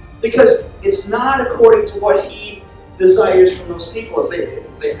 Because it's not according to what He desires from those people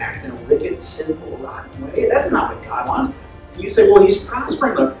if they act in a wicked, sinful, rotten way. That's not what God wants. You say, well, He's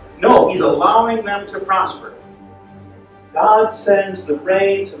prospering them. No, He's allowing them to prosper. God sends the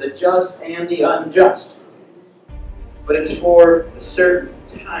rain to the just and the unjust. But it's for a certain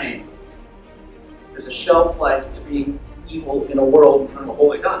time. There's a shelf life to being evil in a world in front of a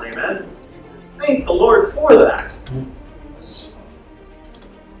holy God. Amen? Thank the Lord for that.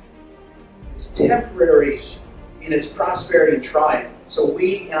 It's temporary in its prosperity and triumph. So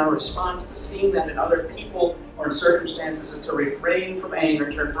we, in our response to seeing that in other people or in circumstances, is to refrain from anger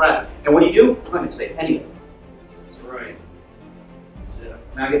and turn from wrath. And what do? I'm going to say anything. That's right. So,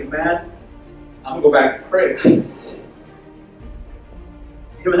 when I get mad, I'm going to go back and pray.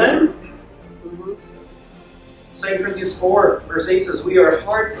 Amen? 2 Corinthians 4, verse 8 says, we are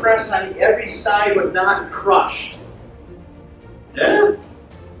hard pressed on every side but not crushed. Yeah?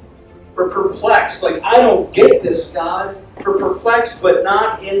 We're perplexed. Like, I don't get this, God. We're perplexed but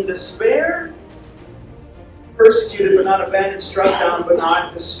not in despair. Persecuted but not abandoned. Struck down but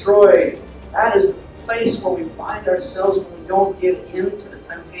not destroyed. That is the place where we find ourselves when we don't give in to the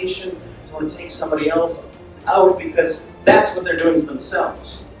temptation to want to take somebody else out, because that's what they're doing to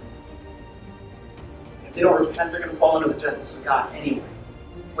themselves. If they don't repent, they're going to fall under the justice of God anyway.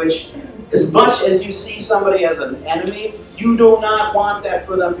 Which, as much as you see somebody as an enemy, you do not want that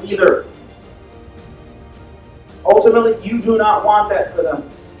for them either. Ultimately, you do not want that for them.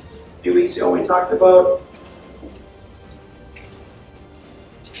 A few weeks ago, we talked about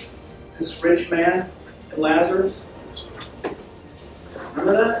this rich man and Lazarus.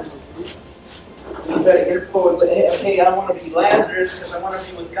 Remember that? You got to interpose, like, hey, I want to be Lazarus because I want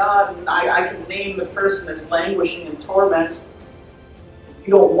to be with God, and I can name the person that's languishing in torment.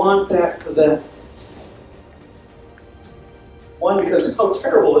 You don't want that for them. One, because how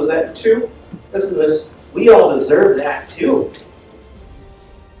terrible is that? Two, listen to this, we all deserve that too.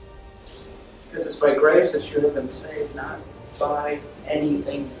 Because it's by grace that you have been saved, not by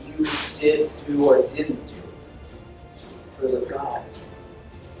anything you did do or didn't do. Because of God.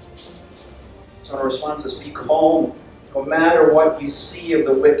 So our response is, be calm, no matter what you see of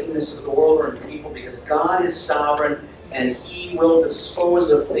the wickedness of the world or in people, because God is sovereign and He will dispose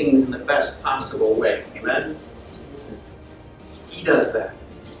of things in the best possible way. Amen? He does that.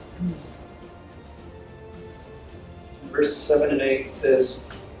 In verses 7 and 8 it says,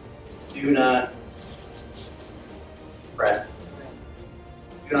 do not fret.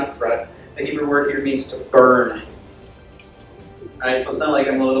 Do not fret. The Hebrew word here means to burn. Alright, so it's not like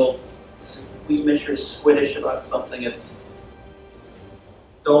I'm a little squeamish or squiddish about something. It's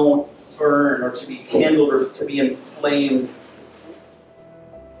don't burn or to be kindled or to be inflamed.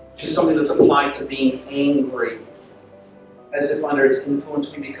 Just something that's applied to being angry. As if under its influence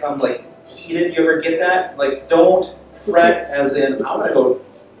we become like heated. You ever get that? Like don't fret as in, I'm going to go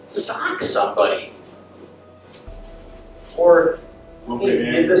sock somebody. Or, hey,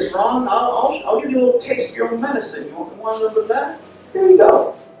 you did this wrong, I'll give you a little taste of your own medicine. You want a little bit of that? Here you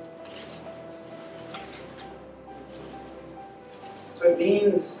go. So it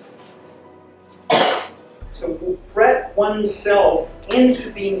means to fret oneself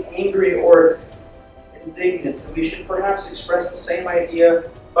into being angry or indignant. And we should perhaps express the same idea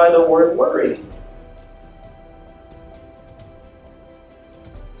by the word worry.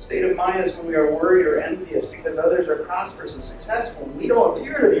 State of mind is when we are worried or envious because others are prosperous and successful. We don't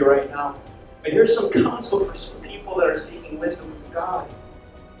appear to be right now. But here's some counsel for some people that are seeking wisdom from God.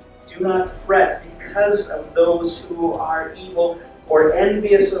 Do not fret because of those who are evil or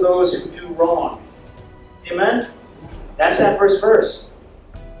envious of those who do wrong. Amen? That's that first verse.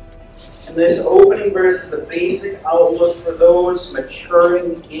 And this opening verse is the basic outlook for those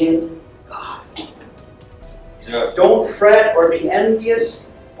maturing in God. Yeah. Don't fret or be envious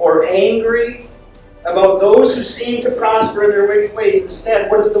or angry about those who seem to prosper in their wicked ways. Instead,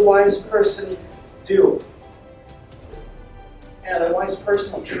 what does the wise person do? Yeah, the wise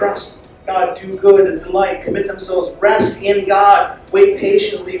person will trust God, do good and delight, commit themselves, rest in God, wait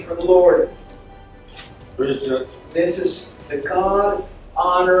patiently for the Lord. This is the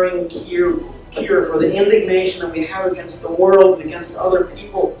God-honoring cure for the indignation that we have against the world and against other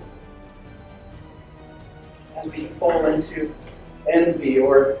people. As we fall into envy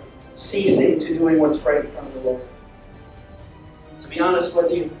or ceasing to doing what's right in front of the Lord. To be honest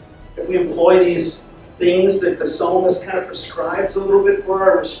with you, if we employ these things that the psalmist kind of prescribes a little bit for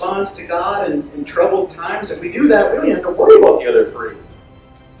our response to God in troubled times, if we do that, we don't even have to worry about the other three.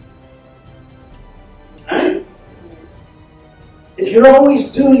 Right? If you're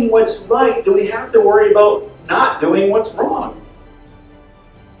always doing what's right, do we have to worry about not doing what's wrong?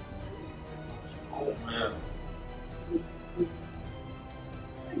 Oh, man.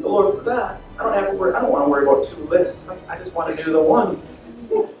 Thank the Lord for that. I don't want to worry about two lists. I just want to do the one.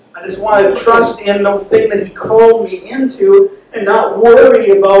 I just want to trust in the thing that He called me into and not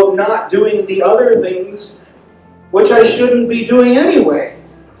worry about not doing the other things which I shouldn't be doing anyway.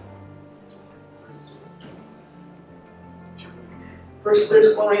 1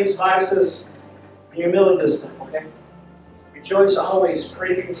 Thessalonians 5 says, in the middle of this stuff, okay? Rejoice always,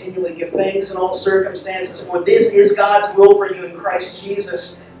 pray continually, give thanks in all circumstances, for this is God's will for you in Christ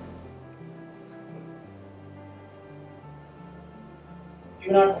Jesus.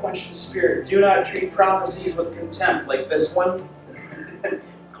 Do not quench the Spirit. Do not treat prophecies with contempt, like this one. I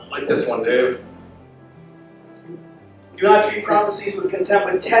don't like this one, Dave. Do not treat prophecies with contempt,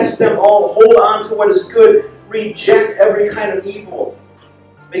 but test them all. Hold on to what is good. Reject every kind of evil.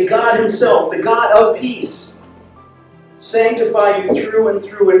 May God Himself, the God of peace, sanctify you through and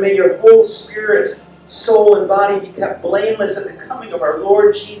through, and may your whole spirit, soul, and body be kept blameless at the coming of our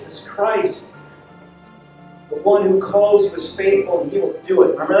Lord Jesus Christ. The one who calls you is faithful, and He will do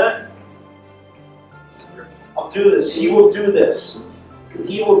it. Remember that? I'll do this. He will do this.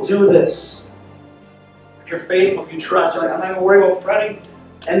 He will do this. If you're faithful, if you trust, you're like, I'm not going to worry about fretting,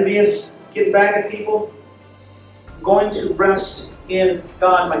 envious, getting back at people. I'm going to rest in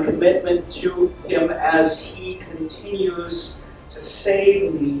God, my commitment to Him as He continues to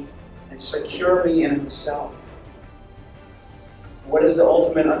save me and secure me in Himself. What is the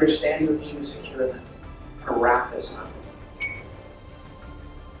ultimate understanding of being secure then? To wrap this up.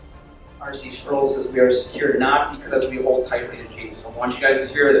 R.C. Sproul says we are secure not because we hold tightly to Jesus. I want you guys to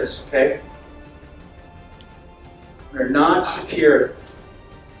hear this, okay? We are not secure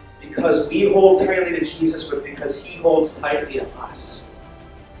because we hold tightly to Jesus, but because He holds tightly to us.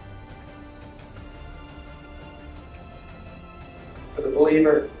 For the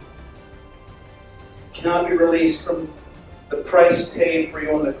believer, cannot be released from the price paid for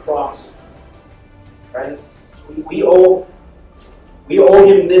you on the cross. Right? We owe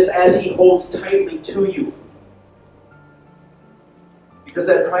Him this as He holds tightly to you. Because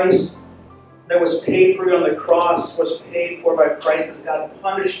that price that was paid for you on the cross was paid for by Christ as God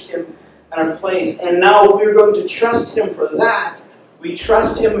punished Him in our place. And now if we're going to trust Him for that, we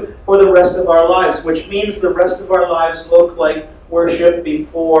trust Him for the rest of our lives, which means the rest of our lives look like worship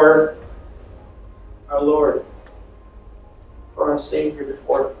before our Lord, for our Savior,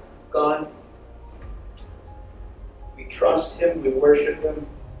 before God. We trust Him, we worship Him,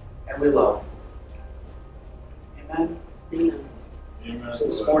 and we love Him. Amen? Amen. Amen. So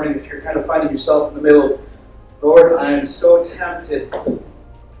this morning, if you're kind of finding yourself in the middle of, Lord, I am so tempted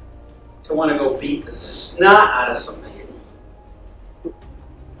to want to go beat the snot out of some people.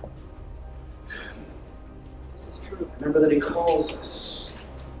 This is true. Remember that He calls us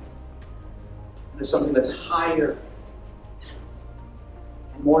into something that's higher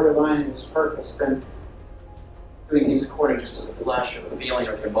and more divine in His purpose than doing things according just to the flesh or the feeling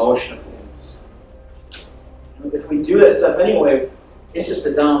or the emotion of things. And if we do that stuff anyway, it's just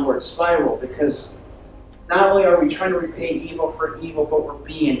a downward spiral, because not only are we trying to repay evil for evil, but we're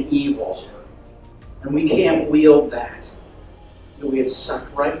being evil. And we can't wield that. We get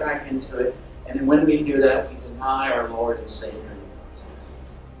sucked right back into it. And when we do that, we deny our Lord and Savior in the process.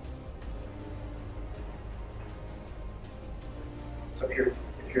 So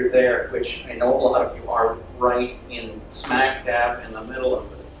if you're there, which I know a lot of you are right in smack dab in the middle of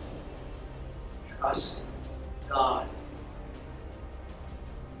this, trust God.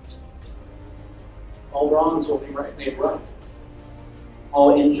 All wrongs will be made right.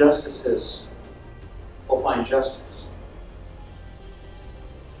 All injustices will find justice.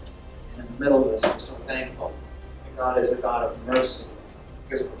 And in the middle of this, I'm so thankful that God is a God of mercy.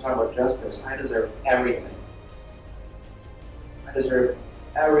 Because if we're talking about justice, I deserve everything. I deserve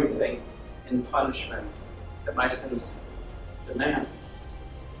everything in punishment that my sins demand.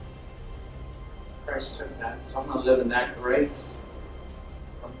 Christ took that. So I'm going to live in that grace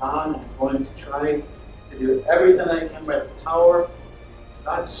from God. I'm going to try to do everything I can by the power of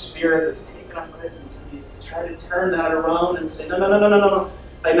God's Spirit that's taken up residence in me, to try to turn that around and say, no.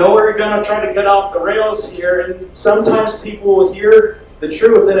 I know we're going to try to get off the rails here, and sometimes people will hear the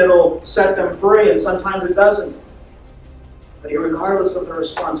truth and it'll set them free, and sometimes it doesn't. But regardless of the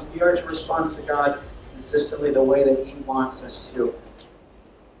response, we are to respond to God consistently the way that He wants us to.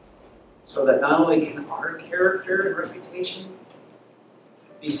 So that not only can our character and reputation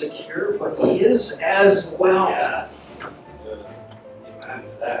be secure, but His as well. Yes. Amen to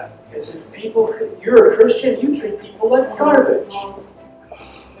that. Because if people, you're a Christian, you treat people like garbage. I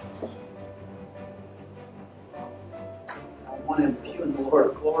want to impugn the Lord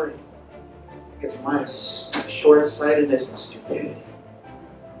of glory because of my short-sightedness and stupidity.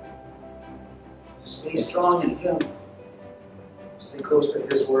 Stay strong in Him. Stay close to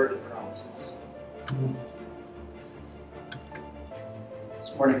His word and promises.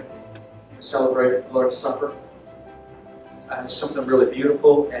 This morning, we celebrate the Lord's Supper. Something really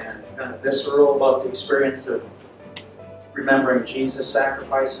beautiful and kind of visceral about the experience of remembering Jesus'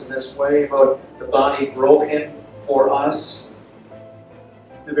 sacrifice in this way, about the body broken for us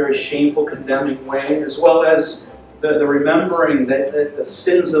in a very shameful, condemning way, as well as the remembering that the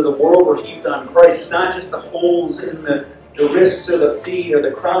sins of the world were heaped on Christ. It's not just the holes in the wrists or the feet or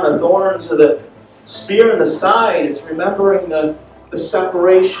the crown of thorns or the spear in the side. It's remembering the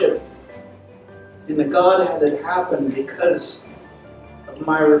separation in the Godhead that happened because of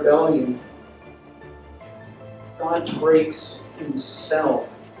my rebellion. God breaks Himself.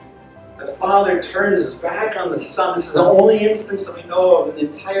 The Father turns His back on the Son. This is the only instance that we know of in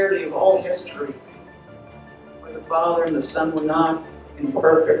the entirety of all history where the Father and the Son were not in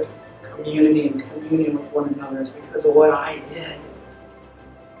perfect community and communion with one another. It's because of what I did.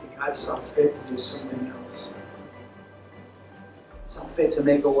 God saw fit to do something else. Saw fit to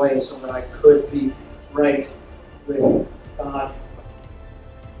make a way so that I could be right with God.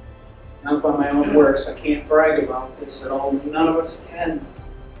 Not by my own works. I can't brag about this at all. None of us can.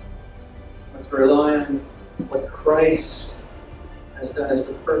 But to rely on what Christ has done as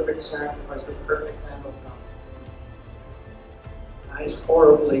the perfect sacrifice, the perfect Lamb of God. Dies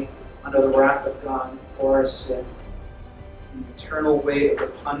horribly under the wrath of God for our sin. The eternal weight of the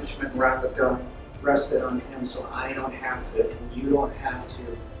punishment and wrath of God rested on Him, so I don't have to, and you don't have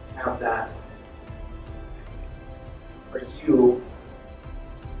to have that for you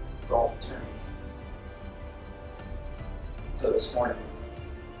for all eternity. So this morning,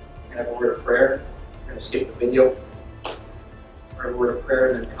 we're going to have a word of prayer. We're going to skip the video. We're going to have a word of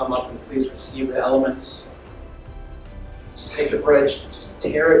prayer and then come up and please receive the elements. Just take the bread, just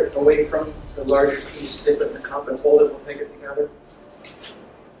tear it away from the larger piece, dip it in the cup and hold it. We'll take it together.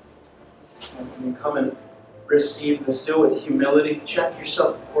 And when you come and receive this, do it with humility. Check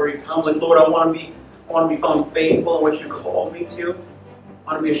yourself before you come. Like, Lord, I want to be found faithful in what you called me to.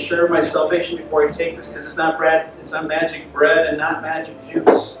 I want to be assured of my salvation before I take this, because it's not bread, it's not magic bread and not magic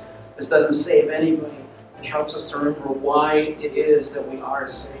juice. This doesn't save anybody. It helps us to remember why it is that we are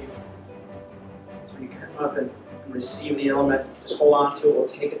saved. So when you come up and receive the element, just hold on to it. We'll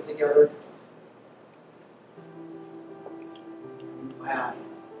take it together. I'm glad.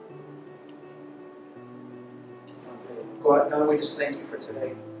 God, we just thank you for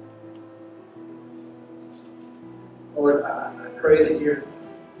today. Lord, I pray that your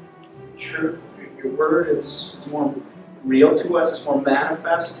truth, your word is more real to us, it's more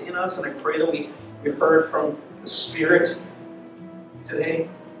manifest in us, and I pray that we heard from the Spirit today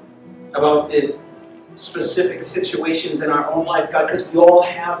about the specific situations in our own life, God, because we all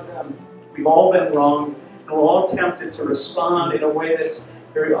have them. We've all been wrong, and we're all tempted to respond in a way that's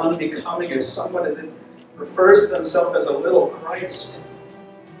very unbecoming as someone that refers to themselves as a little Christ.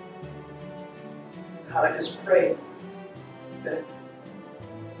 God, I just pray that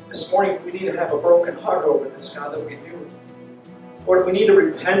this morning, if we need to have a broken heart over this, God, that we do. Or if we need to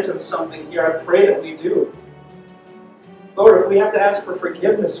repent of something here, I pray that we do. Lord, if we have to ask for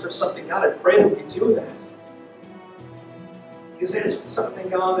forgiveness for something, God, I pray that we do that. Because it's something,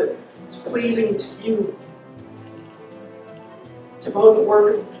 God, that is pleasing to you. It's about the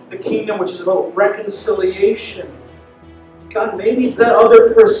work of the kingdom, which is about reconciliation. God, maybe the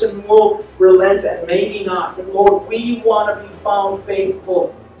other person will relent and maybe not. But Lord, we want to be found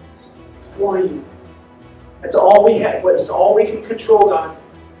faithful for you. That's all we have. It's all we can control, God.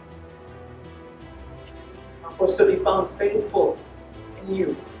 Help us to be found faithful in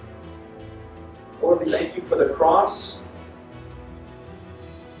you. Lord, we thank you for the cross,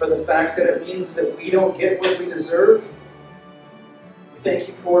 for the fact that it means that we don't get what we deserve. We thank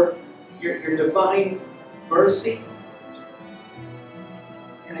you for your divine mercy.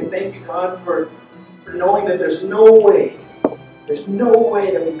 And I thank you, God, for knowing that there's no way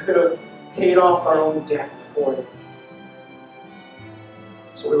that we could have paid off our own debt for it.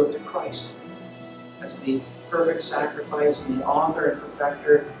 So we look to Christ as the perfect sacrifice and the author and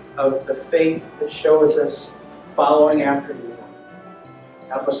perfecter of the faith that shows us following after you.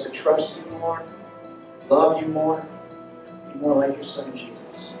 Help us to trust you more, love you more, be more like your Son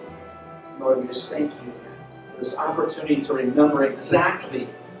Jesus. Lord, we just thank you for this opportunity to remember exactly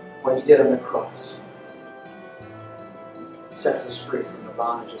what he did on the cross. It sets us free from the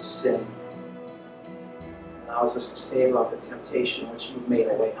bondage of sin. It allows us to stave off the temptation which you've made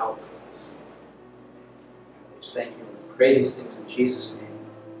a way out for us. We just thank you. We pray these things in Jesus' name.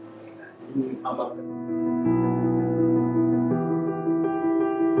 Amen.